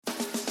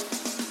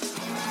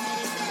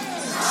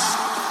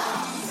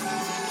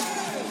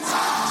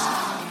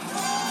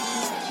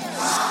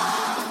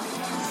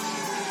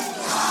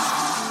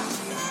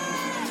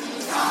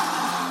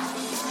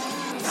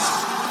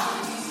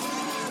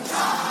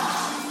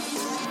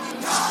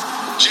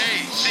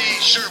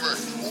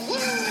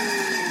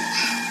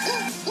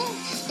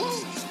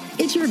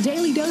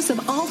daily dose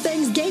of all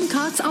things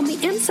Gamecocks on the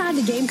Inside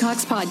the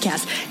Gamecocks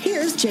podcast.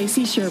 Here's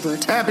J.C.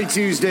 Sherbert. Happy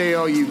Tuesday,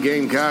 all you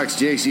Gamecocks.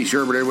 J.C.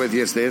 Sherbert here with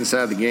you. It's the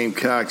Inside the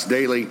Gamecocks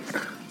daily.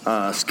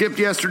 Skipped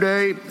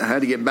yesterday. I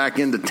had to get back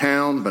into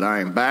town, but I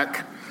am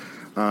back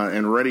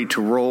and ready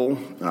to roll.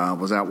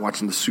 Was out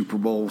watching the Super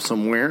Bowl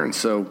somewhere, and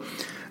so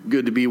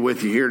good to be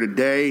with you here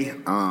today.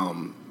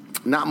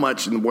 Not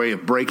much in the way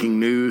of breaking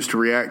news to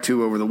react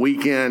to over the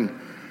weekend.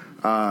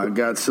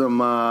 Got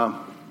some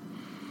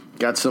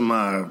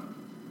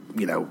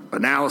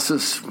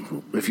analysis,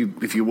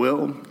 if you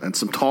will, and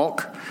some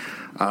talk.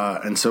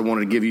 And so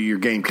wanted to give you your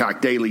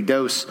Gamecock daily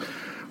dose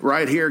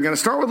right here. Going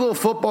to start with a little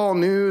football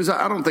news.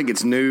 I don't think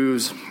it's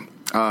news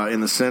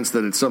in the sense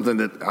that it's something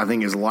that I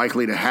think is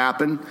likely to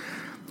happen.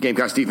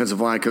 Gamecocks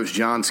defensive line coach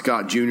John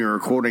Scott Jr.,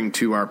 according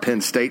to our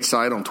Penn State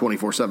site on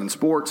 24/7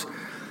 Sports,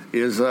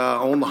 is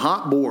on the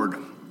hot board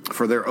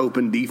for their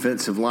open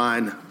defensive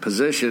line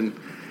position.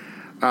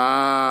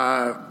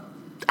 I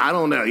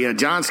don't know.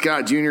 John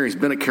Scott Jr., he's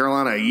been at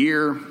Carolina a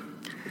year.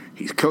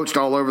 He's coached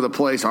all over the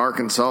place,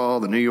 Arkansas,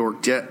 the New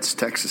York Jets,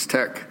 Texas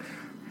Tech.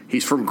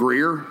 He's from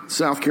Greer,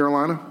 South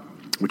Carolina,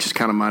 which is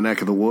kind of my neck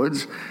of the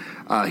woods.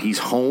 He's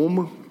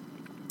home.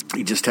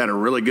 He just had a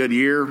really good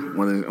year.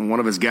 One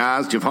of his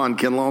guys, Javon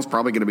Kinlaw, is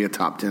probably going to be a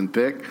top 10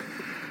 pick.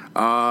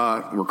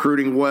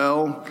 Recruiting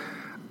well.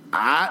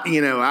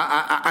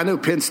 I know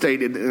Penn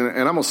State, and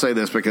I'm going to say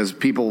this because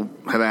people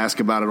have asked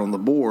about it on the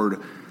board.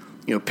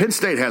 Penn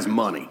State has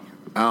money.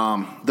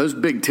 Those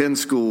Big Ten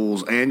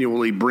schools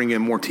annually bring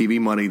in more TV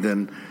money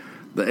than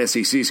the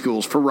SEC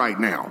schools for right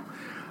now.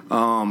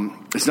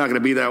 It's not going to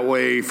be that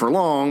way for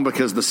long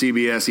because the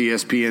CBS,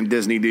 ESPN,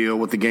 Disney deal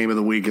with the game of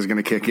the week is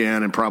going to kick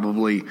in, and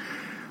probably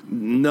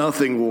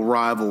nothing will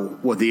rival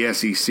what the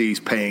SEC's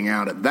paying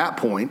out at that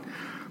point.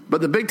 But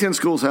the Big Ten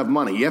schools have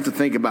money. You have to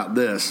think about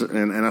this,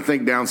 and I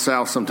think down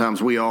south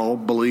sometimes we all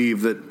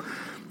believe that,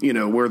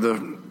 we're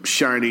the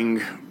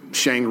shining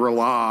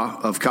Shangri-La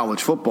of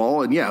college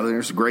football. And, yeah,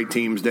 there's great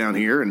teams down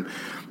here. And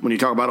when you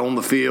talk about on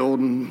the field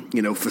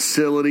and,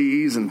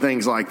 facilities and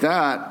things like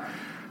that,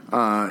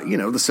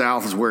 the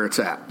South is where it's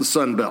at, the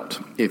Sun Belt,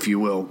 if you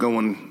will,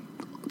 going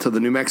to the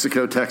New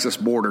Mexico-Texas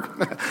border.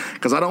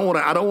 Because I don't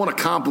want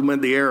to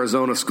compliment the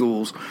Arizona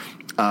schools.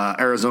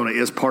 Arizona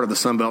is part of the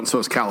Sun Belt, and so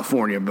is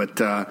California.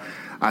 But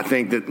I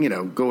think that,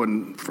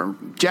 going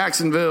from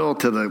Jacksonville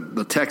to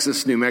the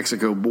Texas-New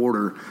Mexico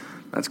border,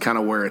 that's kind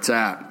of where it's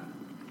at.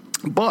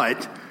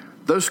 But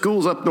those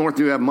schools up north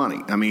do have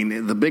money. I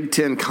mean, the Big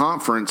Ten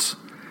Conference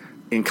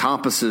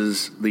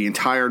encompasses the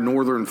entire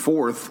northern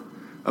fourth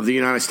of the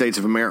United States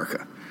of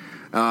America.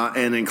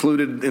 And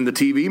included in the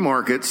TV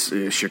markets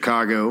is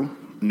Chicago,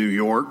 New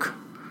York,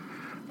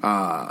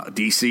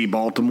 D.C.,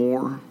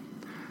 Baltimore,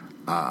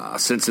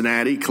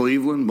 Cincinnati,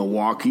 Cleveland,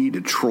 Milwaukee,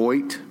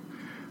 Detroit.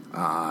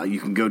 You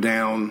can go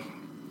down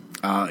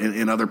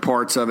in other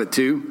parts of it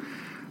too.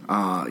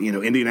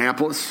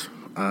 Indianapolis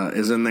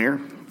is in there.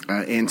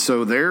 And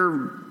so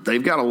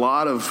they've got a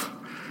lot of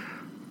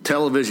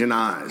television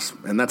eyes,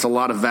 and that's a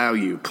lot of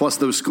value. Plus,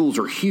 those schools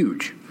are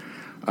huge.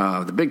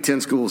 The Big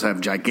Ten schools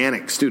have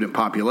gigantic student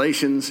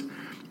populations,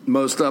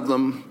 most of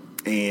them,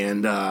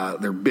 and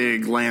they're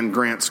big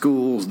land-grant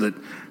schools that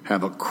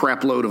have a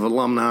crap load of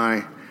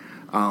alumni.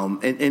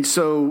 And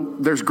so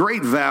there's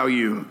great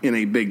value in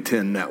a Big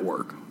Ten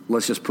network.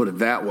 Let's just put it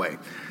that way.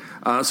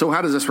 So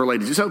how does this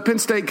relate? So Penn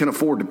State can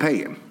afford to pay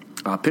him.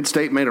 Penn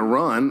State made a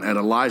run at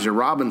Elijah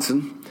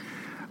Robinson,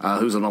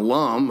 who's an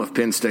alum of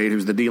Penn State,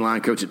 who's the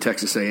D-line coach at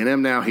Texas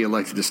A&M now. He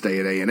elected to stay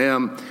at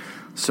A&M.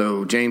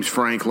 So James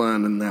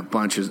Franklin and that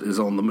bunch is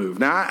on the move.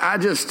 Now, I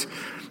just,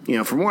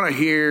 from what I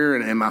hear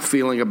and my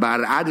feeling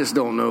about it, I just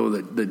don't know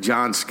that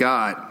John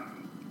Scott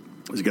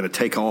is going to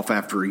take off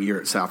after a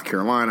year at South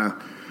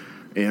Carolina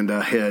and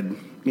head,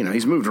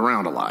 he's moved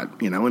around a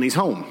lot, and he's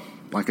home.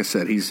 Like I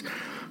said, he's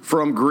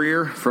from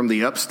Greer, from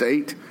the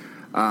upstate,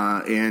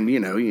 and,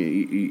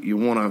 you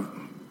want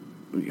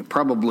to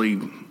probably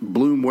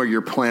bloom where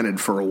you're planted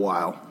for a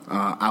while,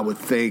 I would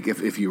think,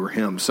 if you were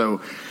him.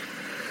 So,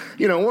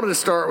 I wanted to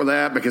start with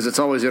that because it's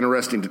always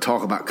interesting to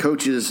talk about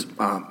coaches.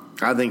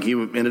 I think he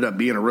ended up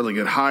being a really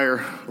good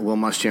hire. Will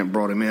Muschamp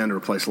brought him in to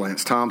replace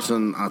Lance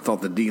Thompson. I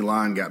thought the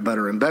D-line got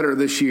better and better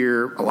this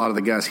year. A lot of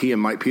the guys he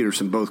and Mike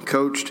Peterson both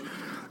coached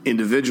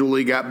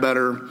individually got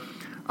better.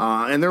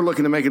 And they're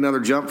looking to make another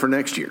jump for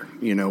next year.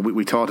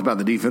 We talked about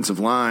the defensive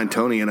line,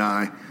 Tony and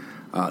I,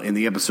 in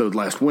the episode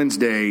last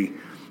Wednesday.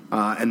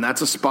 And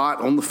that's a spot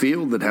on the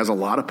field that has a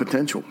lot of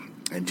potential.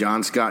 And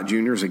John Scott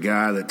Jr. is a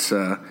guy that's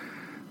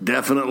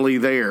definitely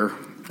there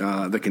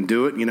that can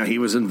do it. He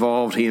was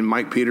involved. He and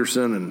Mike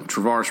Peterson and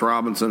Travaris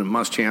Robinson and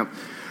Muschamp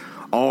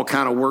all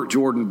kind of worked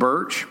Jordan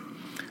Burch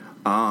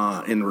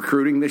in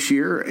recruiting this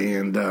year.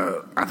 And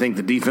I think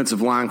the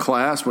defensive line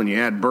class, when you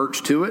add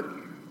Burch to it,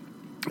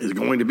 is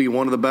going to be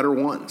one of the better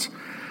ones.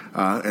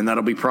 And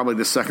that'll be probably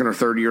the second or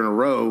third year in a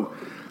row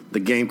the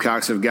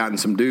Gamecocks have gotten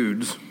some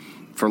dudes,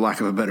 for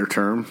lack of a better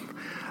term,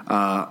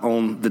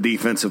 on the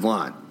defensive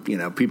line.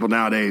 People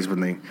nowadays,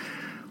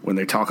 when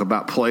they talk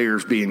about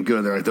players being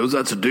good, they're like,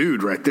 that's a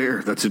dude right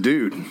there. That's a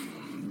dude.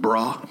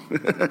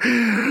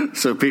 bruh.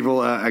 So people,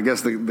 I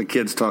guess the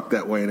kids talk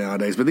that way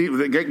nowadays. But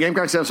the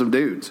Gamecocks have some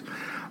dudes.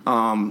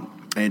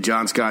 And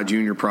John Scott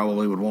Jr.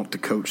 probably would want to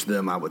coach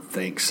them, I would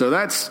think. So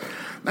that's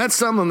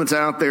something that's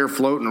out there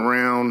floating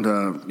around.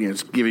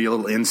 Just give you a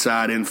little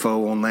inside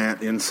info on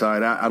that.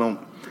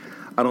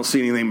 I don't see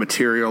anything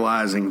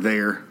materializing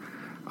there.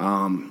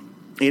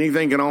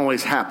 Anything can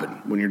always happen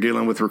when you're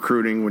dealing with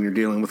recruiting, when you're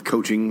dealing with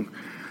coaching,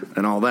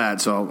 and all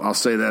that. So I'll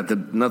say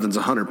that nothing's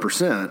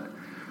 100%.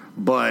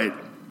 But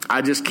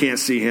I just can't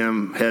see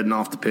him heading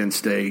off to Penn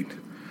State.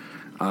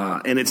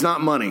 And it's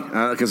not money,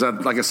 because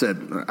like I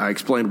said, I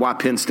explained why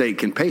Penn State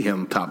can pay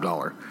him top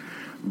dollar.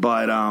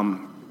 But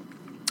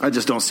I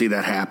just don't see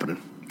that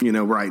happening,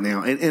 right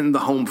now. And the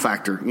home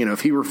factor,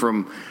 if he were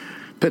from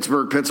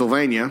Pittsburgh,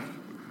 Pennsylvania,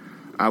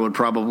 I would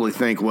probably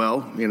think,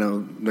 well,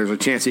 there's a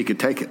chance he could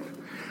take it.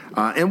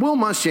 And Will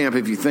Muschamp,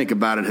 if you think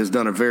about it, has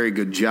done a very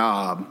good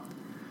job,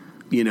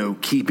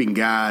 keeping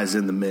guys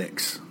in the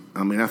mix.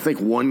 I mean, I think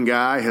one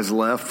guy has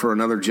left for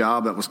another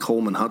job. That was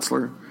Coleman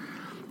Hutzler.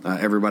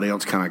 Everybody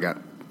else kind of got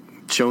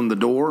shown the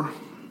door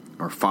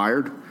or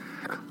fired.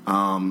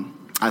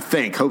 I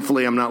think.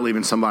 Hopefully I'm not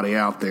leaving somebody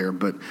out there,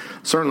 but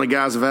certainly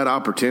guys have had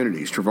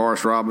opportunities.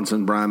 Travaris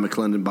Robinson, Brian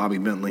McClendon, Bobby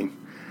Bentley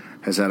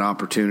has had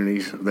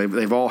opportunities.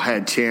 They've all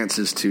had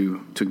chances to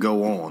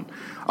go on.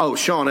 Oh,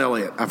 Sean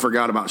Elliott. I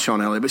forgot about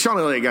Sean Elliott. But Sean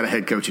Elliott got a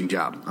head coaching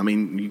job. I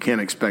mean, you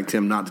can't expect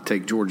him not to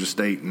take Georgia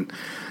State. And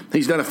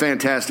he's done a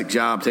fantastic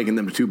job taking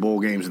them to 2 bowl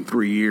games in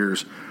 3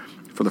 years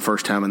for the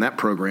first time in that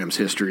program's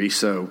history.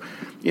 So,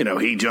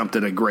 he jumped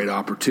at a great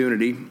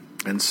opportunity.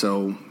 And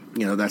so,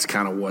 that's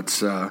kind of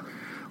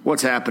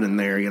what's happening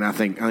there. I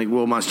think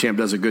Will Muschamp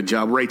does a good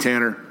job. Ray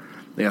Tanner,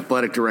 the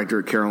athletic director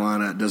at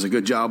Carolina, does a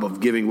good job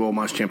of giving Will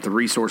Muschamp the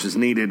resources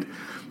needed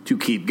to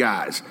keep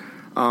guys.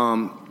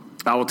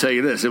 I will tell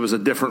you this. It was a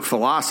different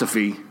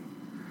philosophy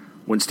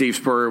when Steve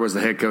Spurrier was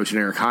the head coach and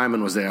Eric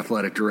Hyman was the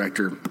athletic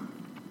director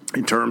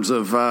in terms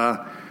of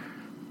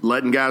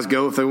letting guys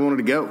go if they wanted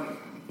to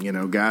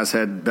go. Guys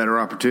had better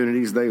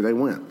opportunities, they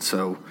went.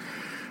 So,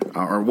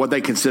 or what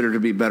they consider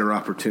to be better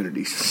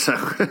opportunities. So,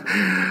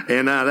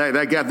 and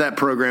that got that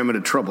program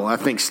into trouble. I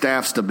think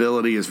staff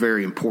stability is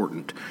very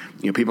important.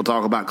 People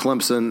talk about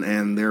Clemson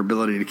and their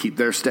ability to keep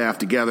their staff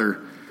together,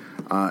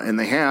 and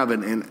they have.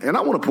 And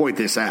I want to point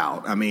this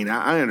out. I mean,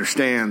 I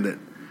understand that,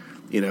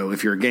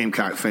 if you're a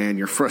Gamecock fan,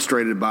 you're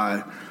frustrated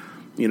by,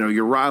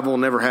 your rival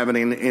never having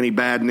any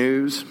bad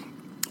news.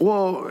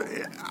 Well,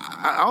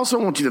 I also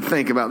want you to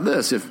think about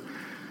this.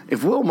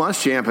 If Will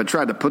Muschamp had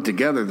tried to put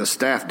together the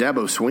staff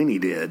Dabo Swinney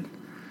did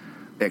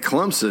at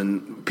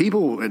Clemson,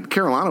 people at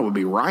Carolina would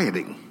be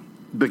rioting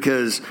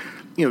because,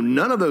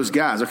 none of those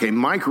guys. Okay,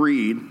 Mike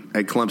Reed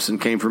at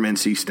Clemson came from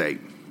NC State,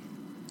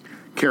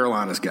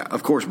 Carolina's guy.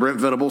 Of course, Brent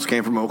Venables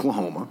came from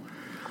Oklahoma.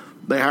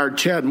 They hired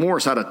Chad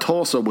Morris out of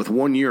Tulsa with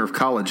 1 year of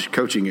college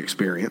coaching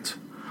experience.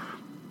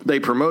 They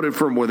promoted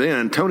from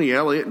within. Tony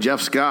Elliott, Jeff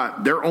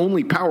Scott, their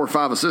only Power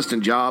 5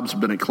 assistant jobs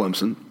have been at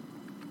Clemson.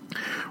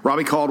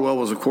 Robbie Caldwell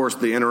was, of course,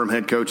 the interim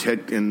head coach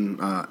and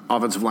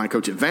offensive line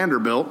coach at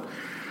Vanderbilt,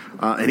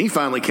 and he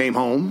finally came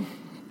home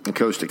and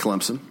coached at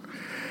Clemson.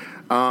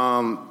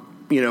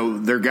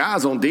 Their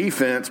guys on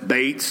defense,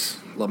 Bates,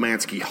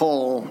 Lemansky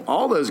Hall,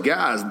 all those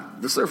guys,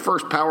 this is their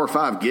first Power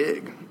 5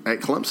 gig at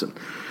Clemson.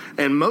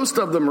 And most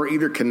of them are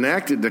either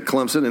connected to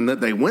Clemson in that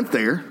they went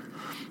there.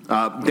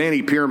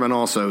 Danny Pearman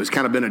also has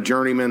kind of been a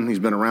journeyman. He's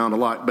been around a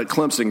lot, but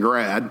Clemson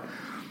grad,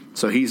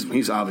 so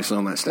he's obviously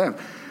on that staff.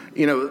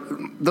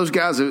 Those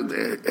guys they're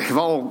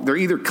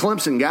either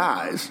Clemson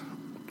guys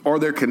or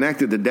they're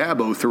connected to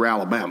Dabo through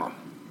Alabama.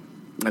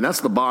 And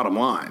that's the bottom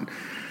line.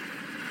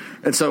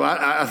 And so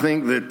I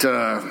think that,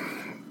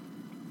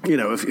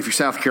 if you're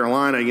South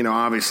Carolina,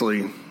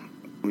 obviously,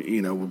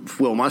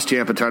 Will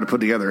Muschamp had tried to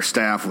put together a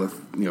staff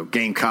with,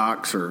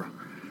 Gamecocks or,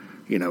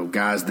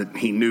 guys that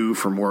he knew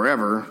from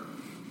wherever,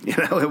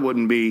 it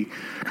wouldn't be,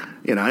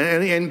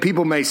 and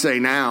people may say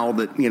now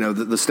that,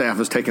 the staff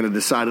has taken a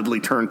decidedly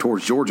turn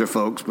towards Georgia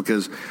folks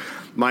because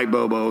Mike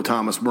Bobo,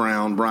 Thomas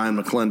Brown, Brian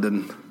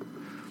McClendon,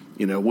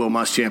 Will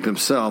Muschamp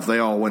himself, they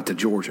all went to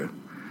Georgia.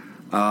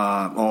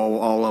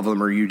 All of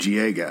them are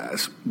UGA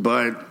guys.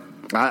 But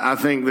I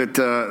think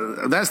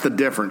that that's the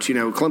difference.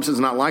 Clemson's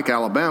not like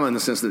Alabama in the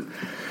sense that,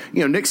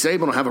 Nick Saban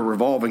will have a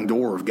revolving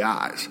door of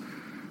guys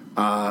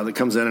that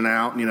comes in and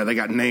out. They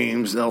got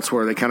names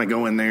elsewhere. They kind of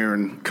go in there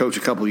and coach a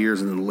couple of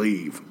years and then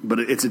leave. But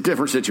it's a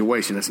different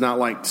situation. It's not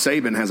like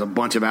Saban has a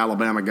bunch of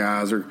Alabama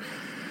guys or,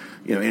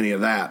 any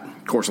of that.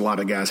 Of course, a lot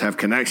of guys have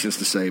connections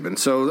to Saban.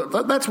 So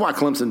that's why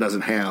Clemson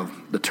doesn't have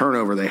the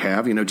turnover they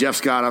have. Jeff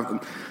Scott, I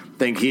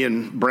think he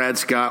and Brad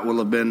Scott would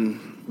have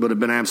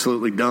been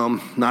absolutely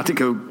dumb not to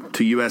go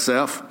to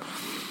USF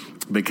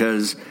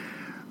because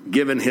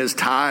given his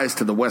ties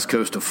to the west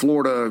coast of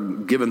Florida,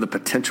 given the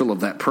potential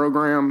of that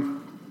program,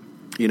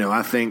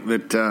 I think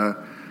that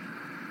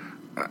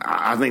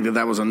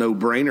that was a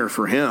no-brainer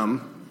for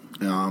him.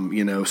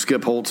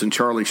 Skip Holtz and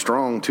Charlie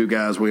Strong, 2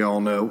 guys we all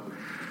know,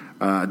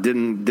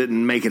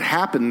 didn't make it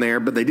happen there,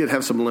 but they did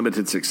have some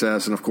limited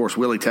success. And of course,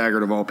 Willie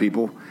Taggart of all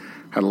people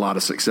had a lot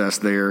of success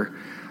there.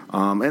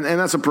 And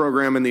that's a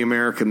program in the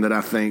American that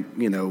I think,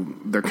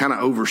 they're kind of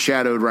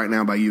overshadowed right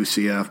now by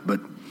UCF, but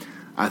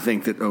I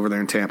think that over there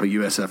in Tampa,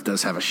 USF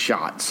does have a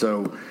shot.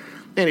 So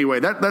anyway,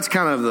 that's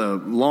kind of the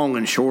long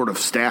and short of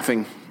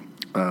staffing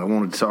I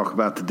wanted to talk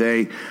about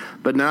today.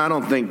 But no, I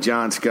don't think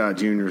John Scott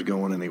Jr. is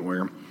going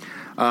anywhere.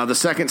 The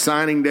second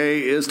signing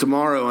day is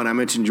tomorrow, and I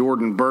mentioned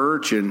Jordan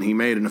Burch, and he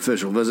made an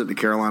official visit to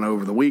Carolina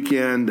over the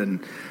weekend,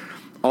 and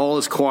all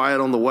is quiet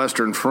on the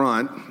Western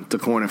Front, to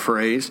coin a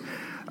phrase.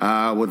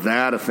 With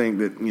that, I think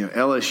that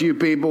LSU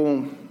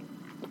people,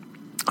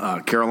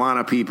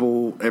 Carolina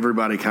people,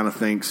 everybody kind of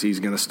thinks he's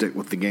going to stick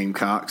with the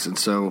Gamecocks, and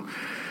so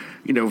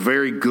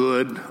very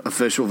good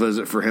official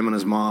visit for him and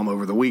his mom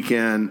over the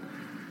weekend.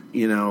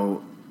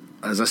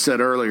 As I said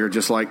earlier,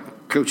 just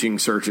like coaching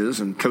searches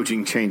and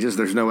coaching changes,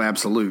 there's no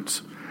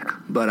absolutes.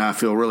 But I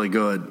feel really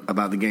good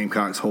about the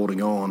Gamecocks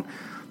holding on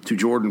to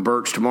Jordan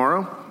Burch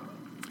tomorrow.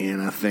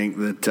 And I think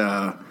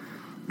that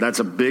that's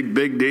a big,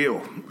 big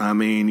deal. I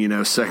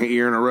mean, second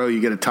year in a row,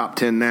 you get a top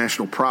 10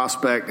 national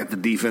prospect at the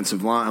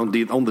defensive line,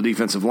 on the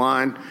defensive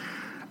line,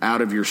 out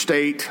of your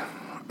state,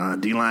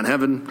 D-line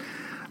heaven.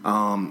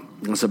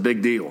 It's a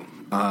big deal.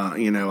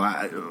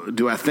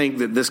 Do I think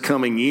that this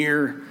coming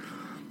year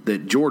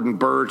that Jordan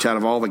Burch, out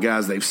of all the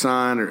guys they've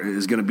signed,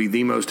 is going to be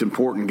the most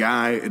important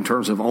guy in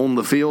terms of on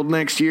the field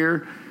next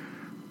year?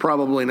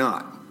 Probably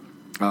not.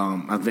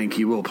 I think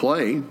he will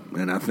play,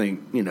 and I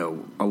think,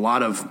 a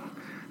lot of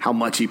how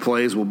much he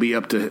plays will be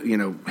up to,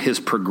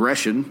 his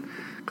progression,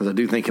 because I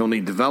do think he'll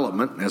need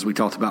development, as we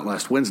talked about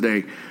last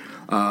Wednesday.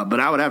 But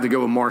I would have to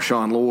go with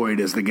Marshawn Lloyd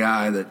as the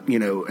guy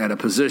that, at a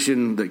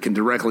position that can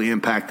directly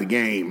impact the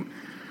game,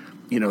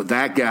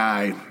 that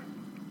guy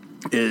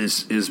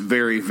is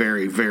very,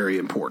 very, very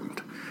important.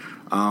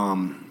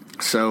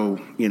 So,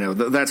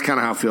 that's kind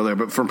of how I feel there.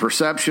 But from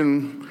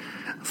perception,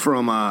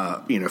 from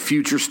a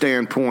future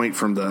standpoint,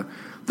 from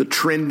the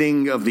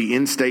trending of the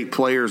in-state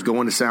players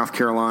going to South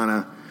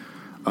Carolina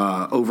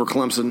over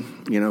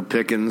Clemson,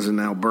 Pickens and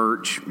now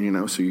Burch,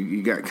 so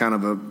you got kind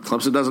of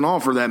Clemson doesn't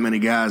offer that many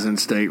guys in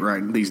state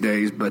right these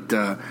days, but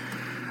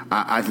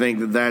I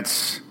think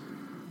that's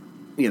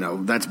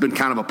been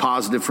kind of a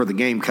positive for the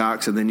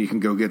Gamecocks, and then you can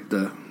go get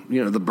the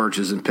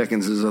Burches and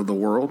Pickenses of the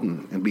world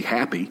and be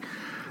happy.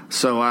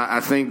 So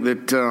I think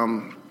that,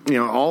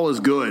 all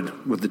is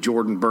good with the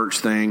Jordan Burch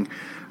thing.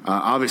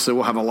 Obviously,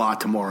 we'll have a lot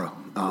tomorrow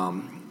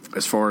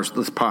as far as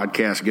this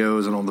podcast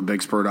goes and on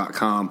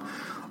thebigspur.com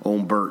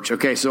on Burch.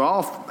 Okay, so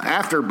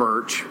after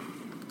Burch,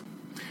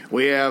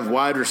 we have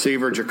wide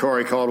receiver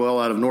Ja'Cory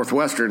Caldwell out of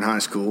Northwestern High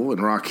School in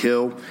Rock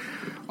Hill.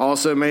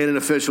 Also made an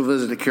official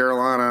visit to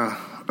Carolina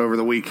over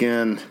the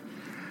weekend.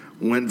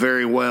 Went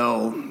very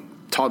well.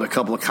 Talked to a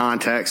couple of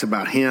contacts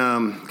about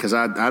him because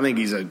I think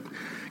he's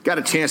got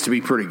a chance to be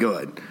pretty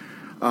good.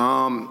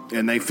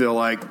 And they feel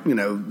like,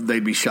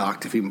 they'd be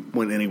shocked if he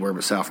went anywhere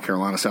but South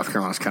Carolina. South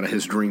Carolina's kind of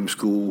his dream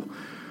school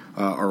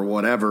or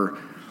whatever.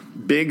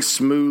 Big,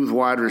 smooth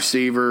wide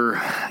receiver.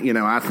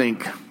 I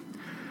think,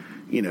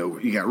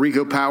 you got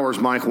Rico Powers,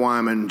 Mike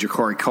Wyman,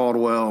 Ja'Cory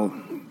Caldwell.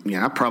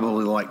 I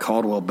probably like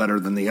Caldwell better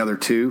than the other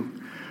two.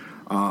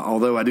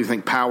 Although I do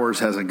think Powers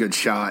has a good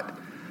shot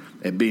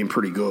at being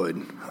pretty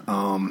good.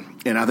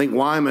 And I think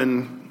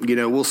Wyman,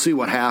 we'll see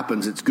what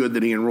happens. It's good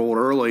that he enrolled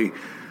early.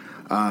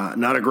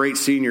 Not a great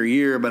senior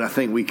year, but I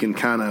think we'll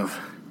kind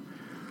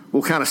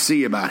of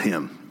see about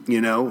him,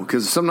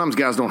 because sometimes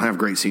guys don't have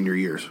great senior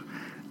years,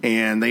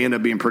 and they end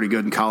up being pretty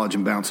good in college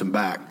and bouncing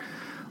back.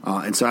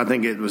 And so I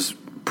think it was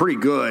pretty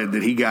good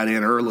that he got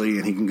in early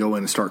and he can go in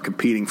and start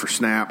competing for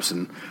snaps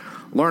and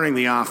learning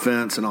the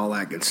offense and all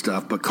that good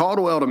stuff. But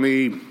Caldwell, to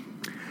me,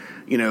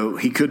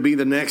 he could be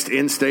the next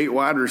in-state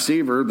wide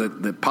receiver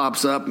that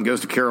pops up and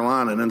goes to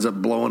Carolina and ends up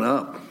blowing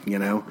up.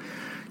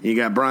 You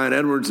got Brian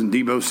Edwards and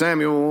Deebo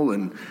Samuel,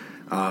 and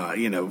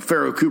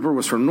Pharaoh Cooper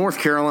was from North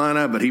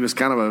Carolina, but he was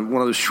kind of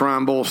one of those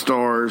Shrine Bowl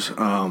stars.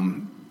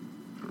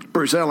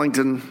 Bruce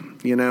Ellington,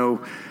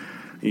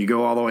 you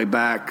go all the way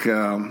back.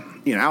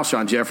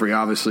 Alshon Jeffrey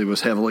obviously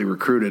was heavily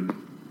recruited,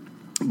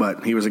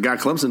 but he was a guy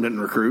Clemson didn't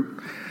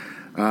recruit.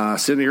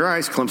 Sidney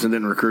Rice, Clemson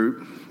didn't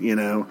recruit,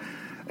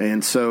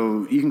 And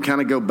so you can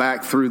kind of go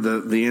back through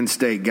the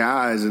in-state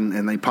guys,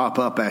 and they pop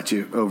up at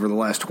you over the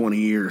last 20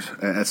 years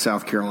at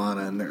South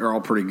Carolina, and they're all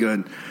pretty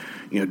good.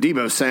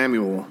 Deebo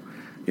Samuel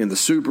in the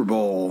Super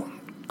Bowl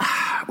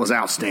was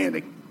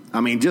outstanding. I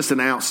mean, just an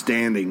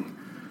outstanding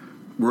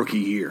rookie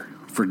year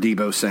for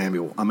Deebo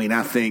Samuel. I mean,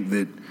 I think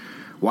that,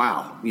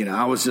 wow,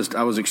 I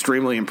was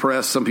extremely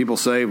impressed. Some people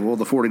say, well,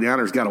 the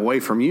 49ers got away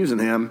from using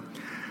him,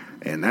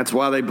 and that's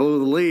why they blew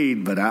the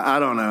lead. But I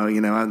don't know.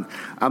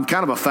 I'm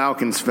kind of a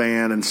Falcons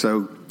fan, and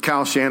so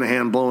Kyle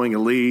Shanahan blowing a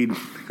lead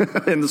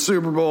in the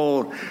Super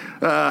Bowl,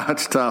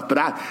 that's tough. But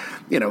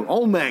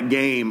on that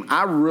game,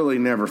 I really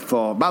never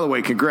thought. By the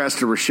way, congrats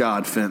to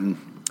Rashad Fenton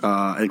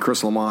and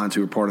Chris Lamont, who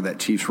were part of that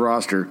Chiefs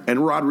roster,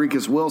 and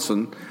Rodriguez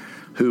Wilson,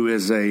 who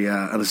is an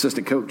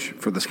assistant coach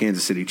for the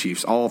Kansas City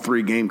Chiefs. All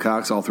three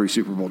Gamecocks, all three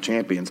Super Bowl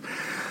champions.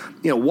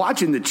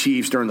 Watching the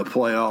Chiefs during the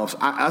playoffs,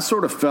 I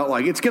sort of felt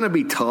like it's going to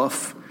be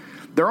tough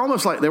they were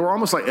almost like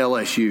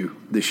LSU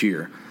this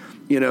year.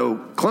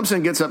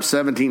 Clemson gets up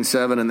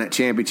 17-7 in that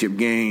championship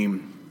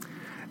game,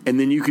 and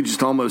then you could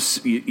just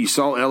almost you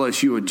saw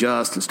LSU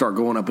adjust and start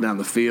going up and down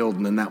the field,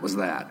 and then that was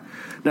that.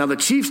 Now the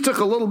Chiefs took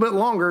a little bit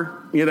longer.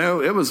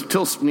 It was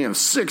till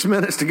 6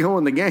 minutes to go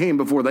in the game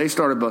before they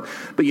started. But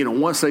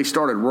once they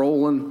started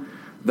rolling,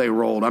 they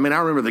rolled. I mean, I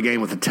remember the game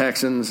with the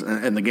Texans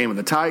and the game with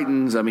the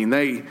Titans. I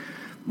mean,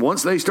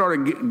 once they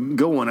started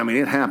going, I mean,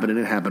 it happened, and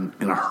it happened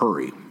in a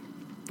hurry.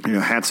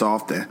 Hats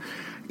off to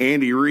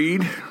Andy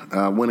Reid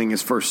winning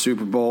his first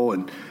Super Bowl,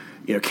 and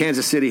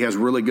Kansas City has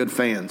really good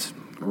fans.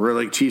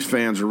 Really, Chiefs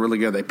fans are really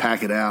good. They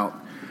pack it out,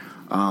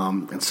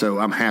 and so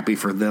I'm happy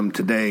for them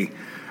today.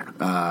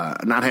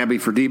 Not happy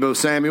for Deebo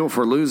Samuel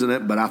for losing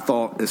it, but I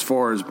thought as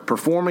far as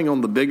performing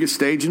on the biggest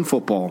stage in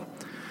football,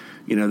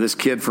 this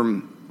kid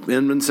from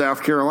Inman,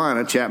 South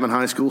Carolina, Chapman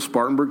High School,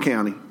 Spartanburg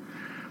County,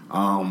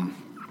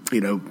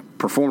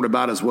 performed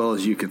about as well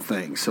as you could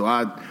think. So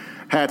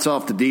hats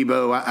off to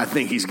Deebo. I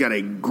think he's got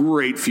a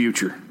great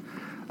future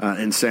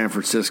in San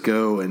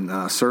Francisco,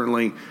 and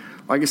certainly,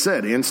 like I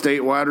said,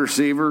 in-state wide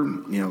receiver.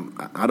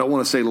 I don't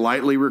want to say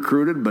lightly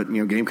recruited, but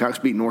Gamecocks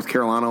beat North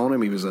Carolina on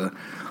him. He was a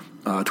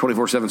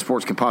 24/7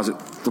 Sports Composite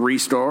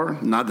 3-star.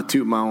 Not to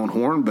toot my own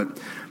horn, but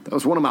that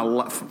was one of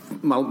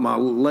my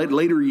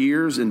later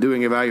years in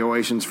doing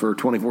evaluations for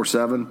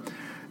 24/7,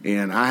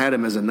 and I had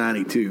him as a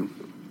 92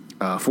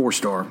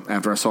 4-star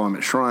after I saw him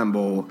at Shrine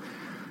Bowl.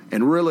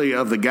 And really,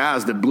 of the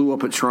guys that blew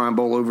up at Shrine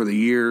Bowl over the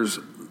years,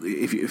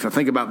 if I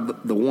think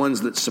about the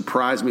ones that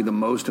surprised me the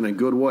most in a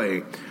good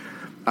way,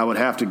 I would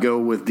have to go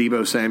with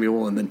Deebo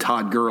Samuel and then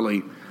Todd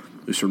Gurley,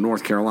 who's from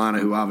North Carolina,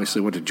 who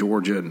obviously went to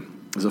Georgia and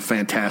is a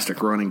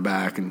fantastic running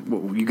back.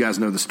 And you guys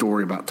know the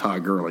story about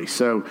Todd Gurley.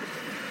 So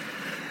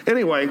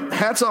anyway,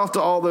 hats off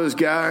to all those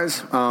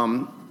guys.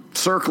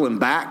 Circling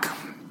back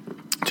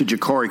to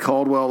Ja'Cory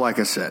Caldwell, like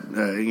I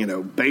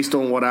said, based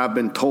on what I've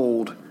been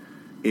told,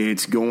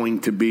 it's going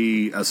to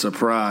be a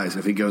surprise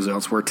if he goes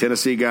elsewhere.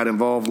 Tennessee got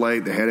involved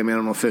late. They had him in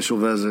on an official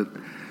visit.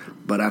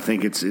 But I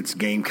think it's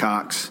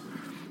Gamecocks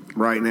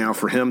right now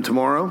for him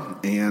tomorrow.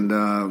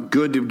 And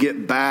good to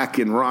get back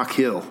in Rock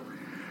Hill.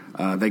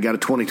 They got a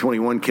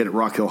 2021 kid at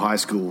Rock Hill High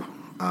School.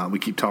 We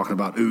keep talking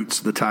about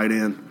Oots, the tight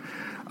end.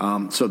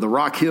 So the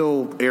Rock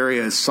Hill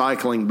area is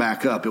cycling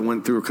back up. It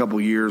went through a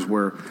couple years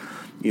where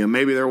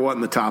maybe there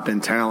wasn't the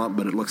top-end talent,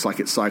 but it looks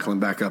like it's cycling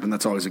back up, and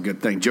that's always a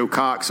good thing. Joe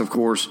Cox, of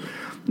course,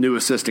 new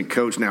assistant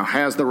coach, now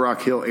has the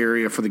Rock Hill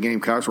area for the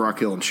Gamecocks, Rock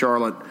Hill and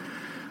Charlotte.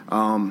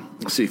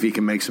 Let's see if he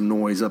can make some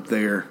noise up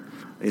there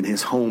in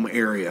his home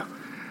area.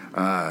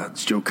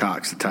 It's Joe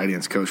Cox, the tight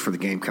ends coach for the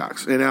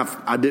Gamecocks. And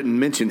I didn't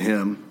mention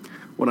him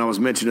when I was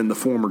mentioning the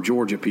former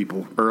Georgia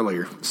people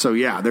earlier. So,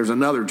 yeah, there's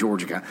another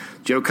Georgia guy.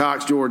 Joe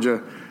Cox,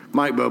 Georgia,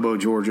 Mike Bobo,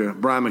 Georgia,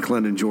 Brian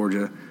McClendon,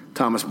 Georgia,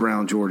 Thomas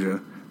Brown,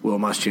 Georgia, Will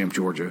Muschamp,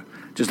 Georgia.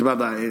 Just about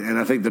that. And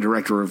I think the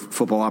director of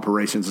football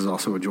operations is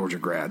also a Georgia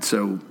grad.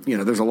 So,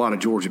 there's a lot of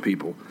Georgia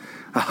people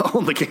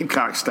on the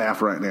Gamecock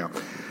staff right now.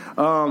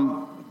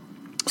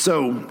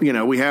 So,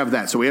 we have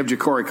that. So we have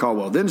Ja'Cory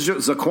Caldwell. Then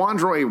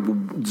Zaquandre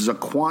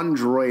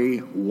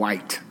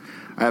White.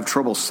 I have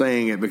trouble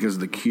saying it because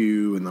of the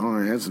Q and the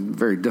R. That's a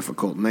very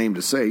difficult name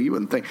to say. You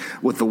wouldn't think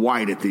with the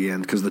white at the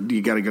end because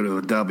you got to go to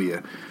a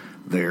W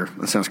there.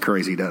 That sounds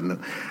crazy, doesn't it?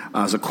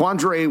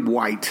 Zaquandre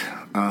White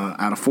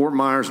out of Fort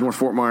Myers, North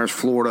Fort Myers,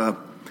 Florida.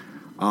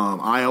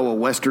 Iowa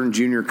Western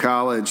Junior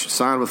College,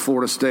 signed with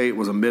Florida State,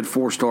 was a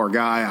mid-4-star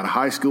guy out of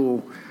high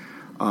school.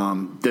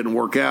 Didn't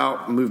work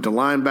out, moved to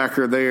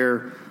linebacker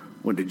there,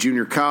 went to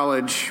junior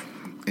college,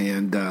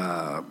 and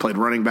played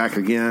running back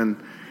again,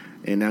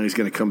 and now he's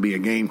going to come be a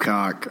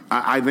Gamecock.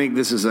 I think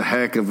this is a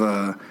heck of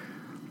a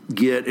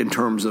get in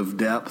terms of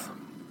depth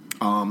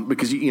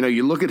because,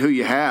 you look at who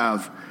you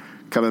have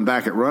coming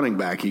back at running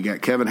back. You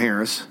got Kevin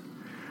Harris,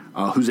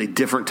 who's a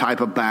different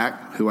type of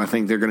back, who I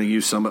think they're going to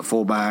use some at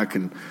fullback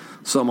and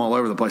some all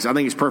over the place. I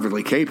think he's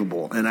perfectly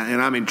capable, and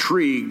I'm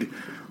intrigued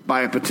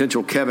by a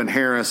potential Kevin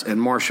Harris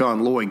and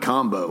Marshawn Lloyd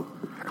combo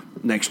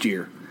next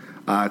year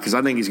because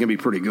I think he's going to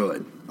be pretty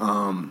good.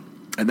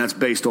 And that's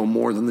based on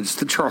more than just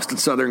the Charleston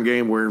Southern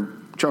game where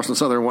Charleston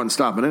Southern wasn't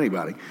stopping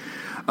anybody.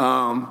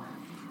 And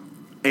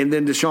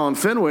then Deshaun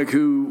Fenwick,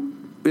 who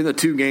in the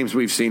 2 games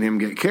we've seen him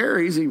get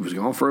carries, he was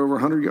going for over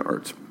 100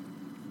 yards.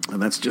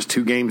 And that's just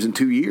 2 games in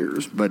 2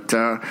 years. But,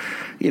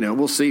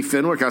 we'll see.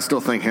 Fenwick, I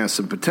still think, has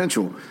some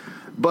potential.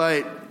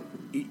 But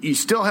you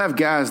still have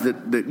guys that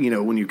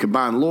when you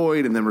combine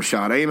Lloyd and then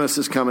Rashad Amos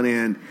is coming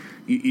in,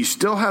 you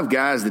still have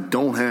guys that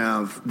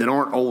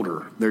aren't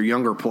older. They're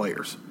younger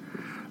players.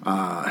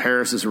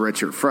 Harris is a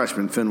redshirt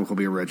freshman. Fenwick will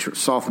be a redshirt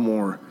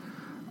sophomore.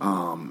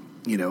 And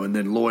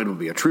then Lloyd will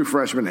be a true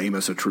freshman.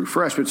 Amos a true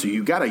freshman. So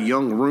you've got a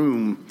young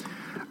room.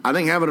 I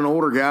think having an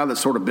older guy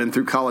that's sort of been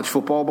through college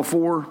football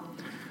before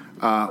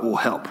will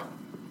help.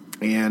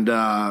 And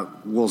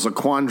will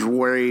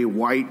Zaquandre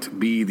White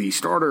be the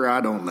starter?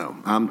 I don't know.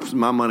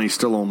 My money's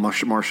still on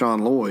Marshawn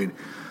Lloyd,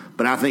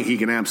 but I think he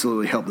can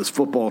absolutely help this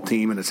football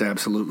team, and it's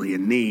absolutely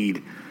in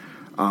need.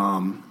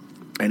 And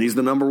and he's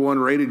the number 1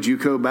 rated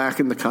JUCO back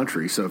in the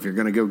country. So if you're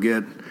going to go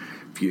get,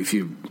 if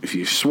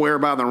you swear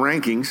by the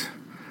rankings,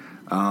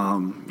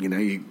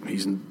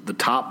 he's the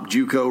top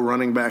JUCO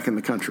running back in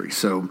the country.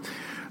 So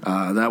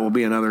that will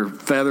be another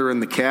feather in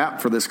the cap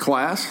for this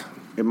class,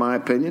 in my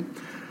opinion.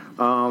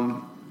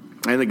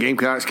 And the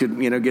Gamecocks could,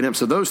 get him.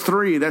 So those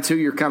 3, that's who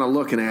you're kind of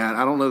looking at.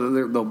 I don't know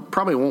that they'll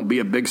probably won't be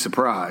a big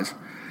surprise.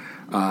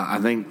 I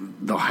think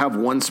they'll have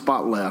 1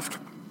 spot left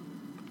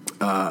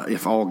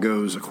if all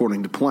goes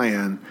according to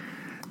plan.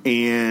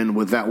 And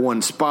with that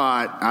 1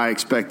 spot, I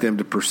expect them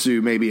to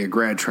pursue maybe a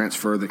grad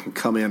transfer that can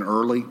come in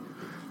early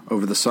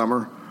over the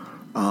summer.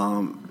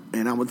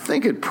 And I would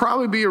think it'd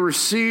probably be a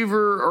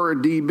receiver or a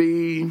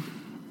DB.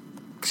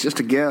 It's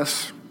just a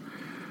guess.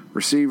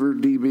 Receiver,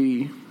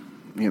 DB,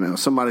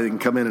 somebody that can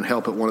come in and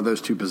help at one of those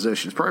 2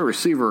 positions. Probably a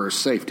receiver or a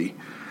safety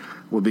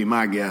would be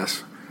my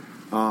guess.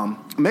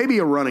 Maybe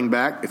a running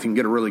back if you can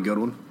get a really good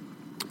one.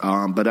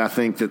 But I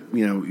think that,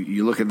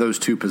 you look at those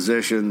 2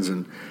 positions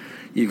and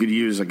you could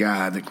use a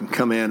guy that can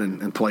come in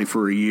and play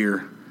for a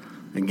year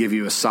and give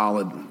you a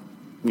solid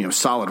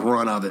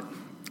run of it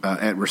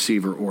at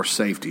receiver or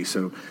safety.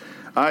 So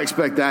I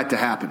expect that to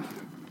happen.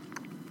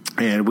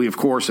 And we, of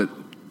course, on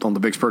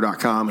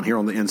thebigspur.com and here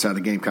on the Inside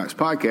the Gamecocks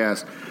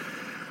podcast,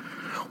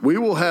 we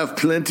will have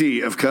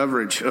plenty of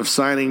coverage of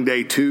signing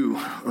day 2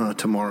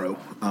 tomorrow.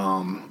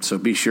 So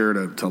be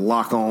sure to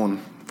lock on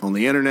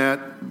the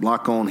internet,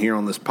 lock on here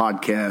on this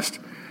podcast,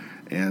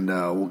 and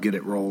we'll get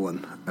it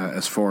rolling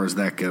as far as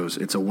that goes.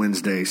 It's a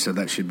Wednesday, so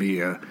that should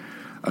be a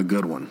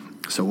good one.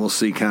 So we'll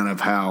see kind of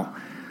how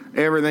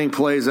everything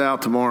plays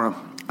out tomorrow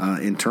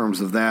in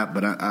terms of that.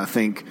 But I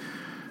think,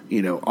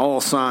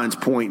 all signs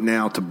point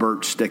now to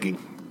Burt sticking.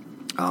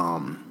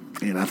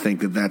 And I think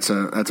that's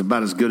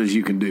about as good as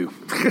you can do,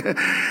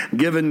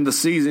 given the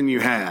season you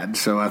had.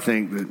 So I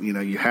think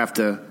that you have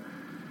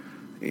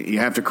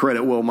to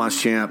credit Will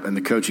Muschamp and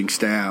the coaching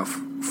staff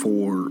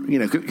for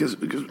because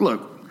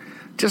look,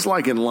 just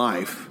like in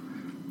life,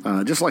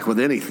 just like with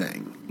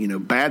anything,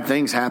 bad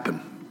things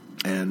happen,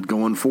 and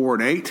going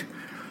 4-8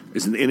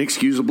 is an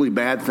inexcusably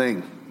bad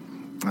thing.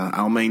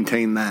 I'll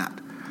maintain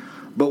that.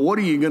 But what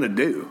are you going to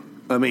do?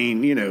 I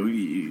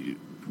mean,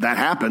 that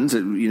happens.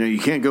 You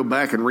can't go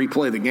back and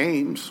replay the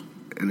games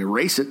and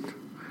erase it.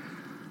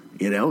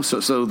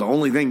 So the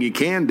only thing you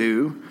can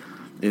do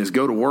is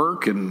go to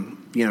work and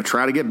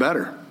try to get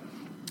better.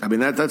 I mean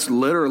that's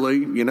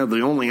literally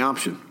the only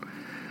option.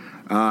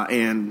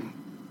 And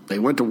they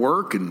went to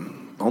work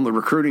and on the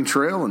recruiting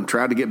trail and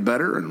tried to get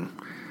better. And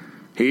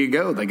here you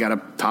go. They got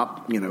a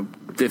top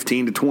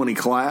 15 to 20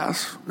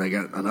 class. They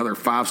got another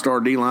 5-star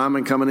D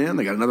lineman coming in.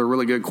 They got another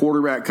really good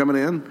quarterback coming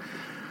in.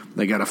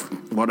 They got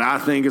what I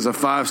think is a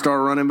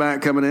 5-star running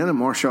back coming in, and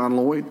Marshawn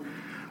Lloyd.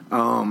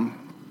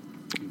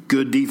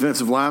 Good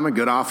defensive lineman,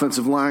 good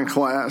offensive line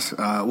class.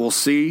 We'll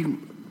see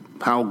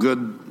how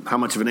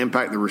much of an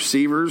impact the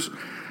receivers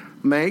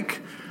make.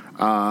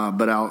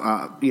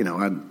 But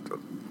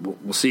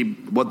we'll see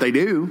what they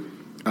do.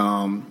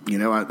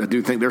 I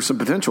do think there's some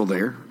potential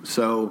there.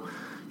 So,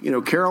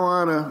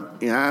 Carolina,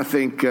 I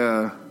think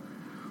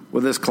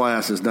with this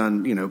class has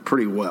done,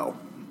 pretty well.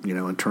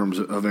 In terms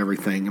of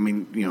everything. I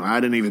mean, I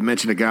didn't even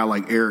mention a guy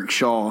like Eric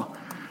Shaw,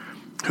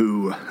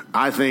 who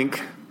I think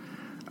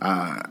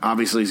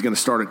obviously he's going to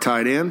start at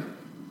tight end,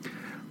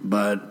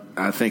 but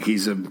I think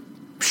he's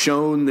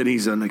shown that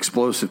he's an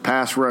explosive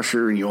pass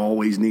rusher, and you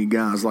always need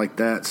guys like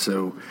that.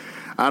 So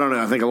I don't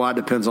know. I think a lot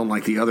depends on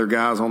the other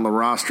guys on the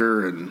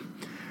roster and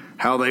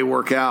how they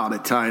work out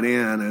at tight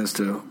end as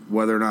to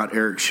whether or not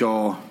Eric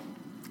Shaw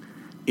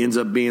ends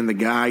up being the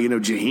guy.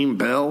 Jaheim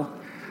Bell.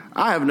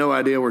 I have no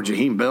idea where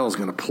Jaheim Bell is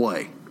going to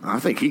play. I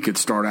think he could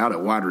start out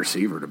at wide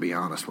receiver, to be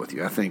honest with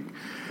you. I think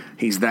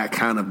he's that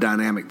kind of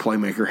dynamic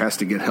playmaker, has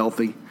to get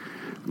healthy.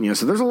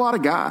 So there's a lot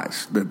of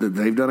guys that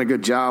they've done a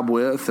good job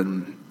with,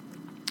 and,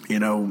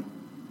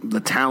 the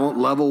talent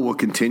level will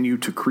continue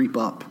to creep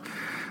up.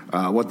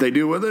 What they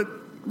do with it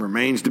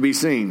remains to be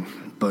seen.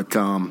 But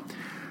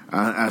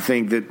I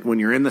think that when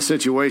you're in the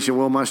situation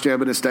Will Muschamp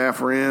and his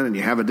staff are in and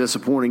you have a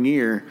disappointing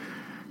year,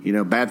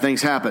 bad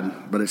things happen,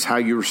 but it's how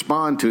you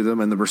respond to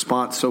them, and the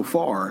response so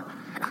far,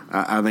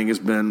 I think, has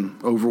been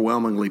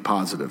overwhelmingly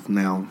positive.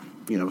 Now,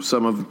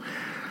 some of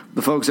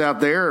the folks out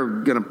there are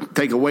going to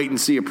take a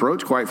wait-and-see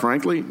approach, quite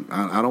frankly.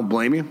 I don't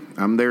blame you.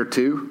 I'm there,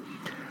 too.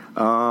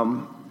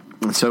 And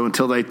so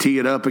until they tee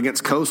it up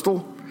against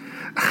Coastal,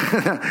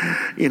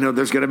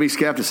 there's going to be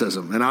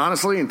skepticism. And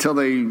honestly, until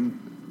they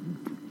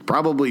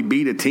probably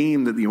beat a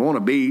team that you want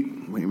to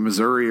beat,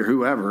 Missouri or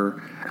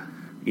whoever,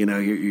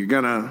 you're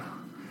going to –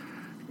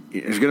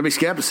 there's going to be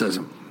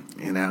skepticism,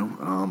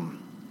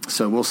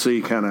 So we'll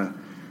see kind of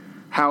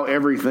how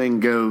everything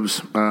goes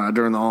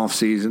during the off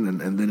season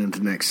and then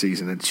into next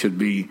season. It should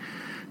be,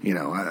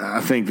 I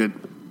think that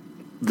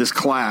this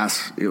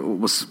class, it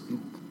was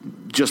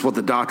just what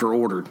the doctor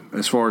ordered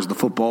as far as the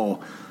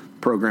football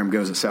program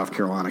goes at South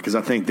Carolina. Because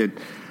I think that,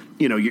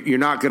 you're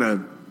not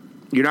going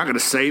to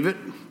save it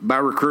by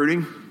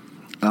recruiting,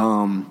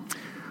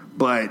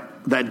 but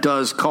that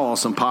does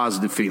cause some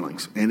positive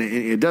feelings. And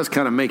it does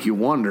kind of make you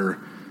wonder,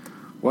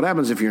 what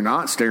happens if you're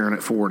not staring at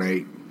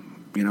 4-8?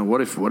 You know,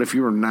 what if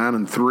you were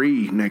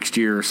 9-3 next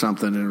year or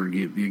something, or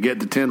you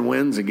get to 10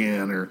 wins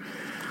again, or,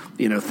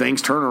 you know,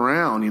 things turn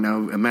around. You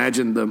know,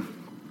 imagine the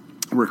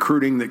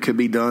recruiting that could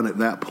be done at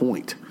that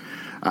point.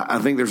 I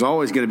think there's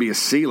always going to be a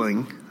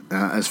ceiling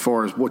as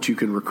far as what you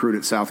can recruit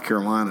at South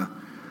Carolina.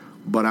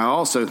 But I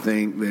also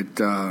think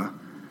that,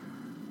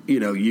 you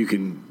know, you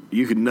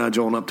can nudge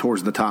on up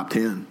towards the top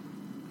 10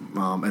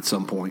 at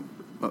some point.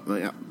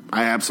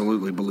 I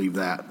absolutely believe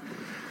that.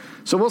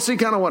 So we'll see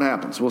kind of what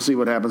happens. We'll see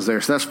what happens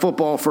there. So that's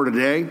football for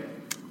today.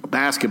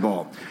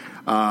 Basketball.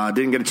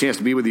 Didn't get a chance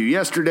to be with you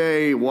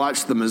yesterday.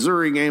 Watched the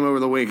Missouri game over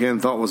the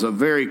weekend. Thought it was a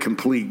very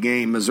complete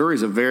game.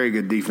 Missouri's a very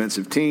good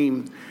defensive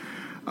team.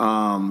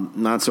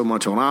 Not so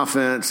much on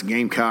offense.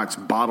 Gamecocks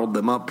bottled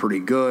them up pretty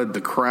good.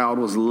 The crowd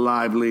was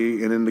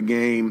lively and in the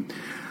game.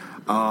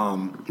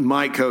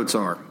 Mike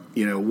Kotsar,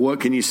 you know,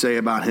 what can you say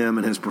about him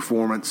and his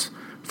performance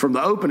from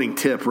the opening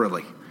tip,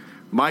 really?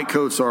 Mike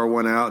Kotsar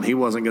went out, and he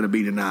wasn't going to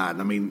be denied.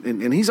 I mean,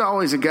 and he's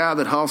always a guy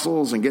that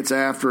hustles and gets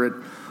after it.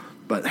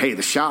 But, hey,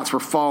 the shots were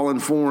falling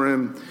for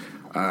him.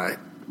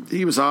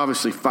 He was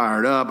obviously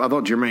fired up. I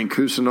thought Jermaine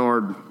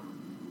Cousinard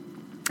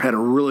had a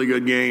really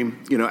good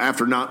game, you know,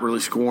 after not really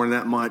scoring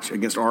that much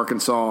against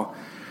Arkansas.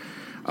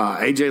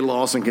 A.J.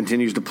 Lawson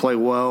continues to play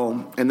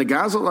well. And the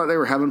guys looked like they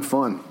were having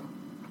fun,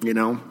 you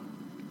know.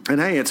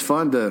 And, hey, it's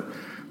fun to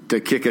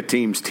kick a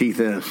team's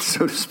teeth in,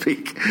 so to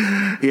speak.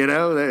 You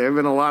know, there have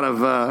been a lot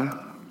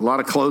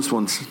of close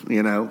ones,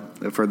 you know,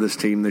 for this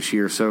team this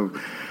year. So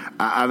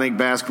I think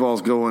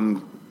basketball's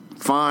going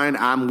fine.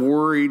 I'm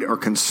worried or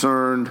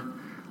concerned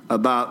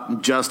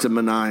about Justin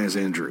Manaya's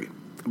injury,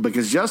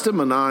 because Justin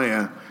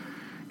Minaya,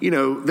 you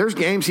know, there's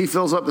games he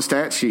fills up the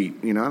stat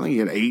sheet. You know, I think he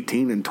had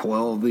 18 and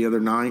 12 the other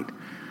night.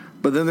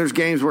 But then there's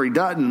games where he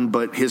doesn't,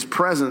 but his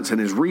presence and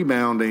his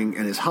rebounding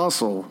and his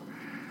hustle,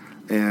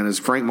 and as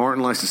Frank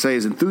Martin likes to say,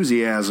 his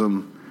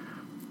enthusiasm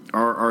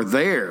are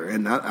there.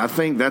 And I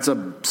think that's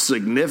a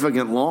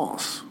significant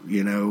loss.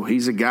 You know,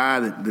 he's a guy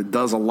that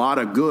does a lot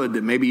of good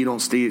that maybe you don't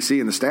see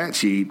in the stat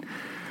sheet.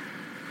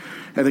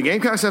 And the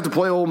Gamecocks have to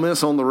play Ole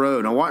Miss on the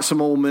road. I watched some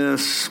Ole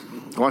Miss.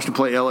 I watched them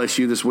play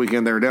LSU this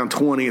weekend. They were down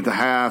 20 at the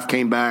half,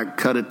 came back,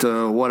 cut it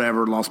to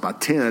whatever, lost by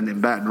 10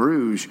 in Baton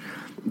Rouge.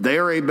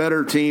 They're a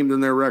better team than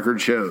their record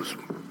shows.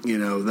 You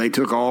know, they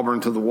took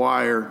Auburn to the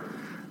wire.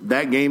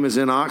 That game is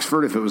in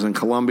Oxford. If it was in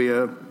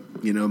Columbia,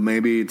 you know,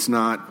 maybe it's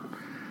not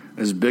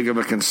as big of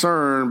a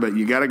concern, but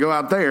you got to go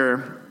out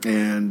there.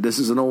 And this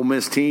is an Ole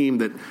Miss team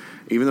that,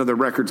 even though their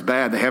record's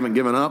bad, they haven't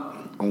given up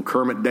on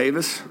Kermit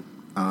Davis,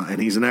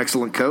 and he's an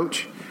excellent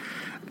coach.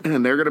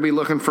 And they're going to be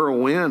looking for a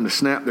win to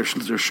snap their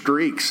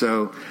streak.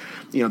 So,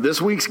 you know,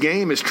 this week's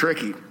game is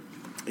tricky.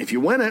 If you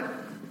win it,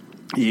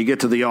 you get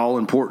to the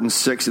all-important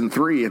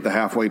 6-3 at the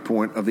halfway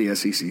point of the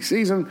SEC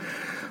season.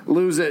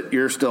 Lose it,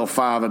 you're still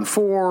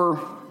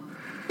 5-4.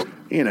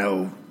 You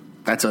know,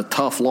 that's a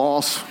tough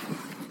loss,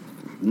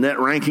 net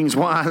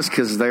rankings-wise,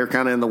 because they're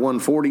kind of in the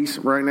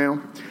 140s right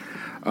now.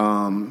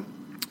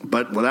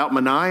 But without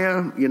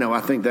Minaya, you know,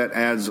 I think that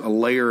adds a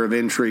layer of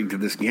intrigue to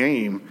this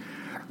game,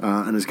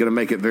 and is going to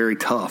make it very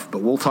tough.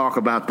 But we'll talk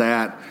about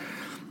that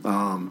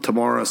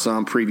tomorrow,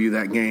 some preview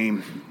that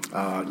game.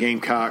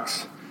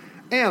 Gamecocks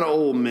and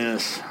Ole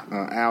Miss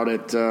out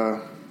at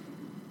the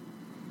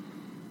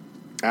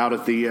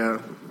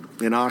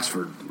in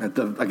Oxford at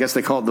the, I guess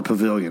they call it the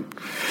Pavilion.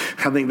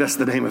 I think that's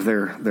the name of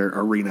their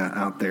arena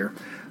out there.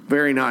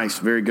 Very nice,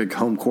 very good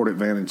home court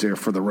advantage there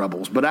for the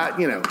Rebels. But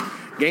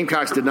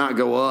Gamecocks did not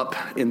go up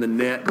in the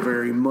net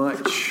very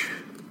much.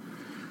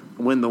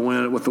 With the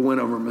win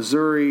over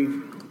Missouri,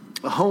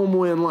 a home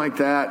win like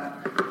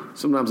that,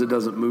 sometimes it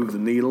doesn't move the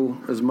needle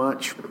as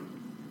much.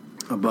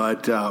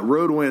 But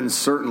road wins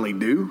certainly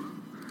do.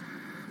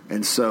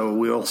 And so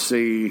we'll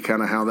see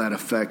kind of how that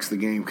affects the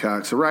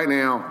Gamecocks. So right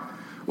now,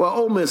 well,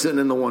 Ole Miss isn't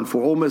in the 1-4.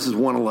 Ole Miss is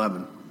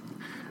 111,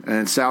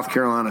 and South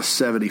Carolina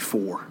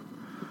 74.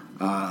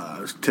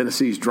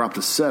 Tennessee's dropped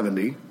to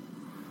 70.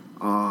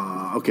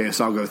 Okay,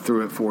 so I'll go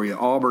through it for you.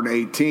 Auburn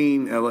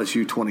 18,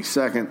 LSU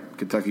 22nd,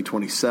 Kentucky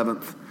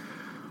 27th,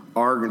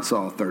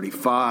 Arkansas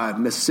 35,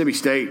 Mississippi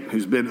State,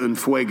 who's been en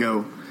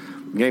fuego.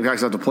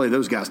 Gamecocks have to play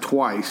those guys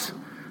twice.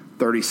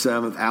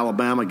 37th,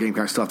 Alabama.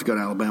 Gamecocks still have to go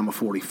to Alabama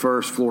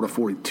 41st, Florida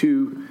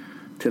 42,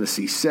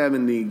 Tennessee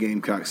 70,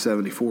 Gamecocks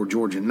 74,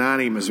 Georgia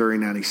 90, Missouri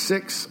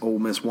 96, Ole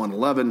Miss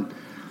 111,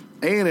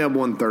 A&M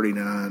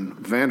 139,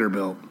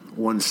 Vanderbilt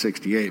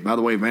 168. By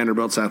the way,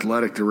 Vanderbilt's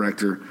athletic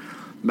director,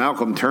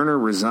 Malcolm Turner,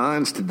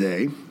 resigns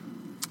today.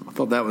 I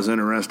thought that was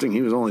interesting.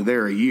 He was only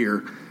there a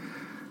year.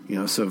 You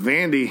know, so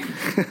Vandy,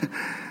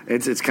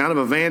 it's kind of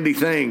a Vandy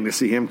thing to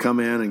see him come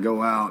in and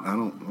go out. I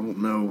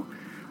don't know.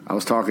 I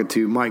was talking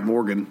to Mike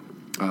Morgan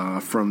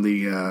from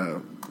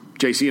the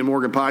JC and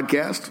Morgan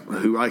podcast,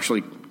 who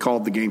actually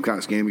called the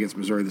Gamecocks game against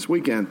Missouri this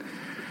weekend.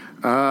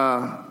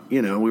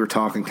 You know, we were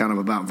talking kind of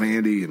about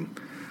Vandy and,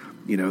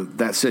 you know,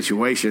 that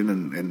situation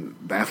and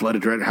the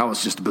athletic director, how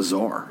it's just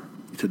bizarre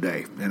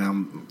today.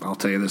 And I'll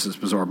tell you, this is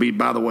bizarre.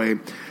 By the way,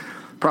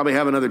 probably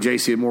have another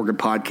JC and Morgan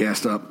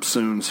podcast up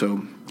soon.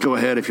 So go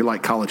ahead if you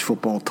like college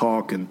football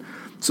talk and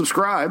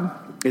subscribe.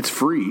 It's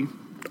free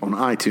on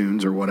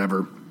iTunes or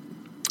whatever,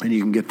 and you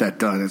can get that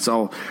done. It's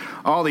all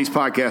these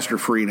podcasts are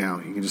free now.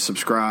 You can just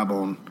subscribe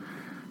on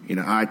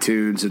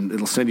iTunes, and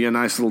it'll send you a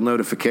nice little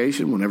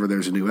notification whenever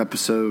there's a new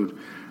episode.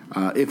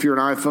 If you're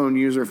an iPhone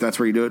user, if that's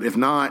where you do it. If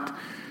not,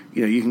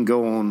 you can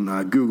go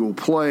on Google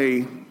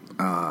Play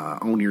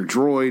on your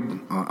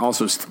Droid.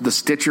 Also, the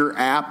Stitcher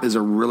app is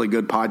a really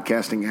good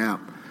podcasting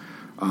app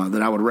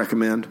that I would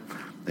recommend.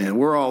 And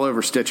we're all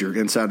over Stitcher,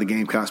 Inside the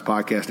Gamecocks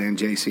podcast and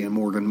JC and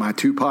Morgan, my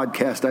two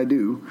podcasts I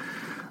do.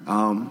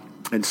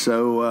 And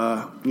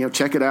so,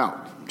 check it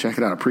out. Check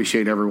it out.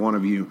 Appreciate every one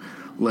of you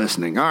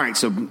listening. All right,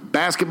 so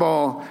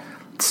basketball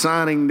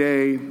signing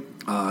day.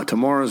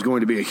 Tomorrow is going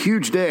to be a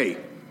huge day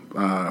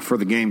for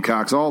the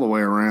Gamecocks all the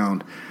way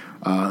around.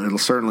 It'll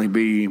certainly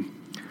be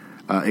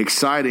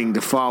exciting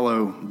to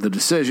follow the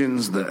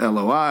decisions, the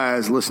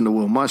LOIs, listen to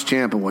Will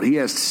Muschamp and what he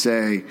has to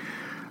say,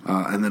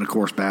 and then, of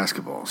course,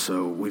 basketball.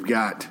 So we've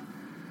got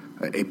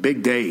a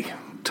big day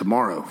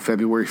tomorrow,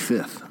 February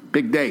 5th.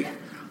 Big day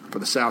for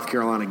the South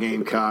Carolina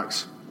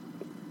Gamecocks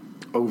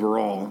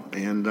overall.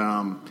 And,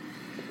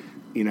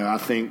 I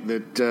think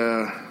that,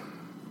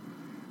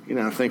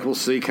 I think we'll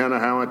see kind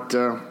of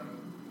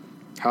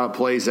how it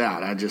plays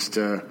out. I just,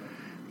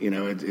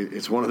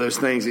 it's one of those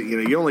things that,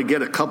 you only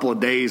get a couple of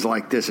days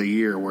like this a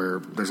year where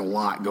there's a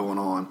lot going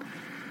on.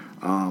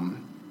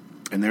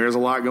 And there is a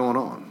lot going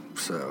on.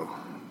 So,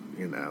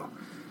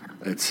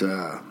 it's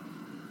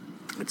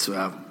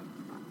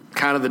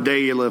kind of the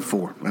day you live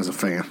for as a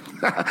fan.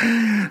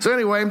 So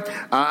anyway,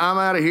 I'm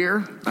out of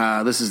here.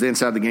 This is the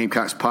Inside the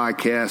Gamecocks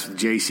podcast with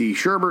J.C.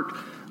 Sherbert.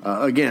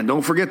 Again,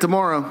 don't forget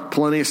tomorrow,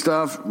 plenty of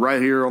stuff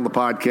right here on the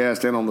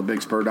podcast and on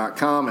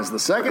thebigspur.com as the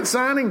second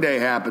signing day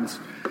happens.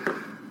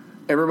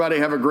 Everybody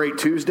have a great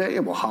Tuesday,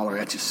 and we'll holler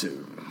at you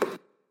soon.